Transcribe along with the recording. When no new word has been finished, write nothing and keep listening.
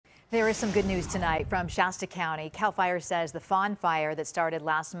There is some good news tonight from Shasta County. CAL FIRE says the Fawn Fire that started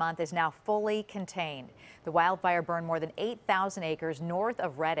last month is now fully contained. The wildfire burned more than 8,000 acres north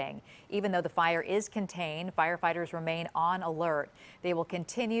of Redding. Even though the fire is contained, firefighters remain on alert. They will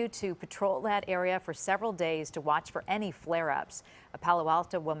continue to patrol that area for several days to watch for any flare-ups. A Palo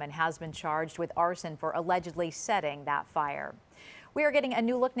Alto woman has been charged with arson for allegedly setting that fire. We are getting a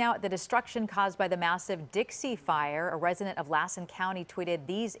new look now at the destruction caused by the massive Dixie Fire. A resident of Lassen County tweeted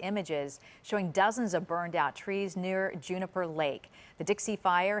these images showing dozens of burned out trees near Juniper Lake. The Dixie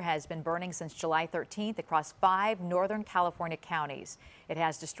Fire has been burning since July 13th across 5 Northern California counties. It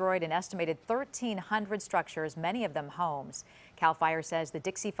has destroyed an estimated 1,300 structures, many of them homes. CAL FIRE says the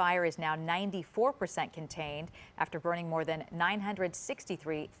Dixie Fire is now 94% contained after burning more than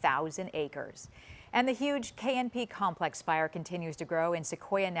 963,000 acres. And the huge KNP Complex Fire continues to grow in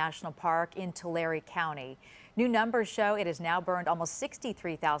Sequoia National Park in Tulare County. New numbers show it has now burned almost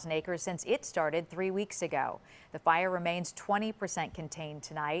 63,000 acres since it started 3 weeks ago. The fire remains 20% contained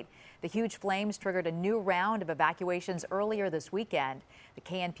tonight. The huge flames triggered a new round of evacuations earlier this weekend. The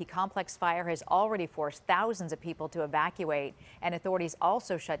KNP Complex Fire has already forced thousands of people to evacuate, and authorities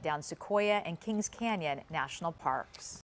also shut down Sequoia and Kings Canyon National Parks.